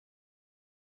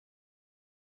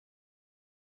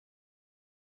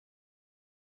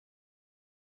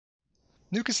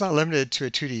Nuke is not limited to a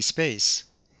 2D space.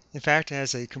 In fact, it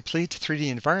has a complete 3D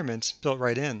environment built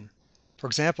right in. For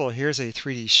example, here's a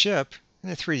 3D ship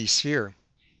and a 3D sphere.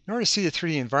 In order to see the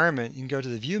 3D environment, you can go to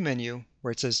the View menu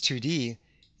where it says 2D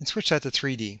and switch that to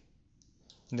 3D.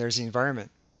 And there's the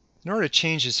environment. In order to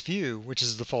change this view, which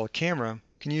is the default camera,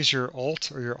 you can use your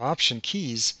Alt or your Option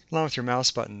keys along with your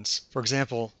mouse buttons. For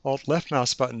example, Alt left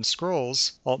mouse button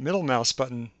scrolls, Alt middle mouse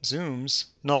button zooms,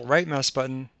 and Alt right mouse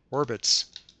button orbits.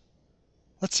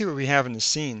 Let's see what we have in this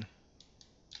scene.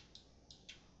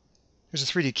 There's a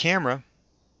 3D camera,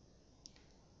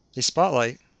 a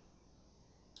spotlight,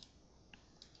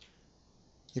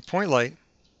 a point light,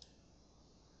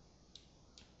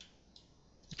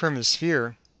 a primitive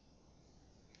sphere,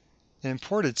 an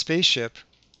imported spaceship,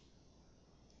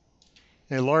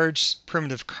 and a large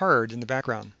primitive card in the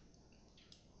background.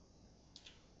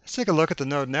 Let's take a look at the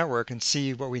node network and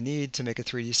see what we need to make a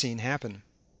 3D scene happen.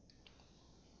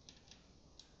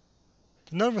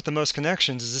 The node with the most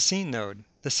connections is the Scene node.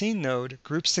 The Scene node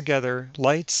groups together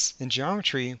lights and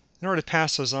geometry in order to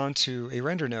pass those on to a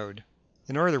render node.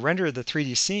 In order to render the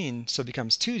 3D scene so it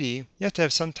becomes 2D, you have to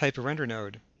have some type of render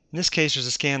node. In this case, there's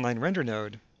a scanline render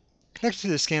node. Connected to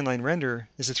the scanline render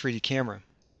is a 3D camera.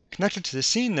 Connected to the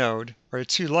Scene node are the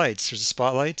two lights. There's a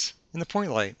spotlight and the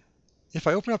point light. If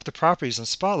I open up the properties on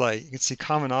Spotlight, you can see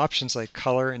common options like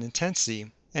color and intensity,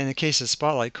 and in the case of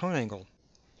Spotlight, cone angle.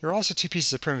 There are also two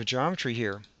pieces of primitive geometry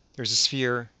here. There's a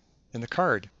sphere and the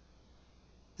card.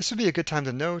 This would be a good time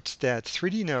to note that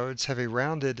 3D nodes have a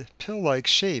rounded pill-like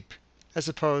shape as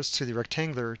opposed to the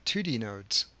rectangular 2D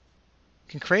nodes.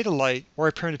 You can create a light or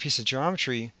a primitive piece of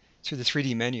geometry through the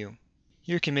 3D menu.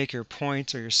 Here you can make your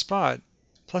point or your spot,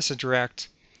 plus a direct,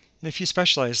 and a few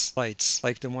specialized lights,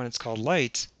 like the one it's called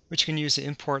Light, which you can use to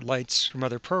import lights from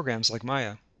other programs like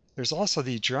Maya. There's also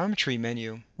the Geometry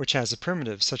menu, which has a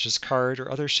primitive, such as card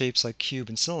or other shapes like cube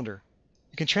and cylinder.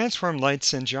 You can transform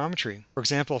lights in geometry. For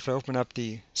example, if I open up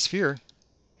the sphere,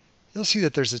 you'll see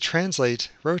that there's a Translate,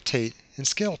 Rotate, and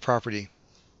Scale property.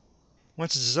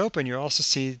 Once this is open, you'll also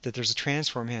see that there's a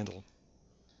Transform handle.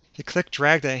 If you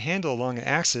drag that handle along an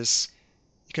axis,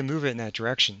 you can move it in that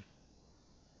direction.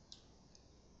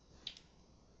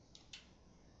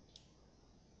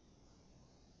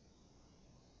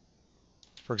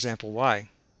 For example, Y.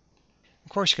 Of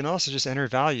course, you can also just enter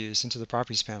values into the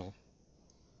Properties panel.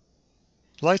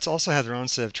 The lights also have their own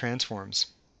set of transforms.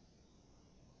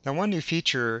 Now, one new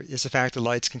feature is the fact that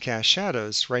lights can cast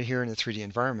shadows right here in the 3D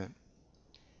environment.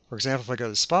 For example, if I go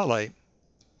to Spotlight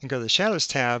and go to the Shadows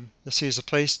tab, you'll see there's a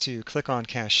place to click on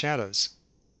Cast Shadows.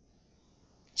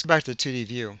 Let's go back to the 2D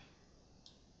view.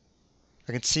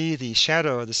 I can see the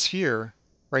shadow of the sphere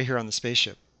right here on the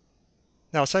spaceship.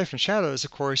 Now, aside from shadows,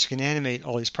 of course, you can animate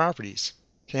all these properties.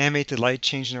 You can animate the light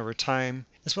changing over time,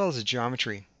 as well as the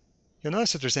geometry. You'll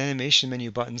notice that there's animation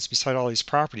menu buttons beside all these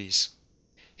properties.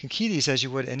 You can key these as you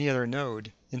would any other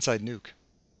node inside Nuke.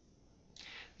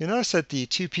 You'll notice that the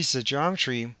two pieces of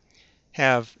geometry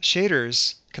have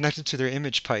shaders connected to their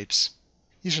image pipes.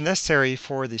 These are necessary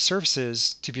for the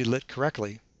surfaces to be lit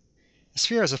correctly. The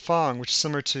sphere has a Phong, which is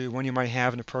similar to one you might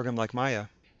have in a program like Maya.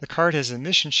 The card has an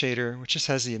emission shader, which just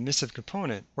has the emissive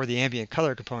component, or the ambient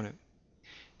color component.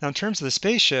 Now, in terms of the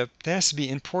spaceship, that has to be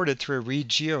imported through a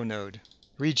Regio Node.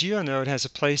 Regio Node has a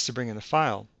place to bring in a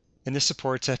file, and this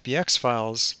supports FBX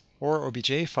files, or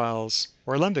OBJ files,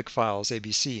 or Alembic files,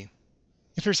 ABC.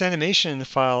 If there's animation in the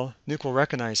file, Nuke will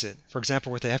recognize it. For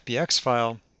example, with the FBX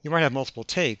file, you might have multiple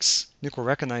takes. Nuke will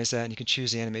recognize that, and you can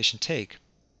choose the animation take.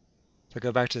 If I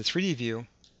go back to the 3D view,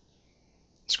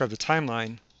 scrub the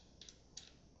timeline,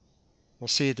 we'll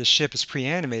see that the ship is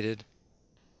pre-animated,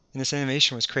 and this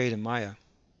animation was created in Maya.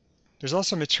 There's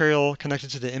also material connected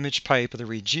to the image pipe of the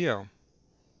Regio.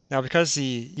 Now, because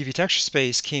the UV texture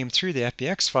space came through the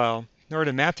FBX file, in order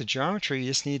to map the geometry,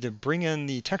 you just need to bring in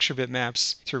the texture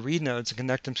bitmaps through read nodes and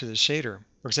connect them to the shader.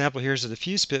 For example, here's a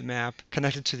diffuse bitmap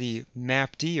connected to the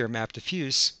map D or map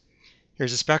diffuse.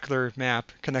 Here's a specular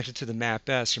map connected to the map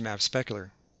S or map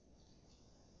specular.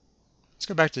 Let's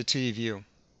go back to the 2D view.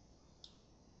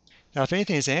 Now, if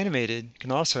anything is animated, you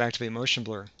can also activate motion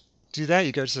blur. To do that,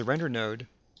 you go to the render node,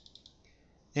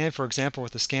 and for example,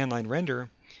 with the scanline render,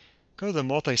 go to the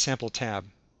multi-sample tab,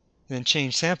 and then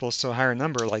change samples to a higher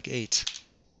number like 8.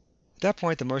 At that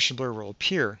point, the motion blur will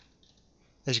appear,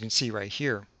 as you can see right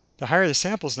here. The higher the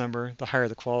samples number, the higher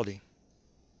the quality.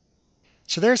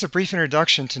 So there's a brief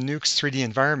introduction to Nuke's 3D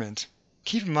environment.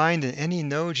 Keep in mind that any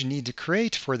node you need to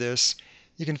create for this,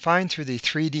 you can find through the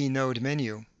 3D node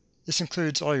menu. This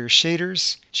includes all your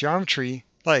shaders, geometry,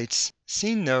 lights,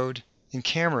 scene node, and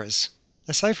cameras.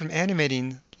 Aside from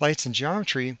animating lights and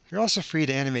geometry, you're also free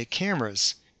to animate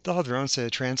cameras. They'll have their own set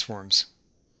of transforms.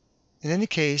 In any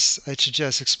case, I'd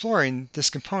suggest exploring this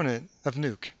component of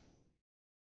Nuke.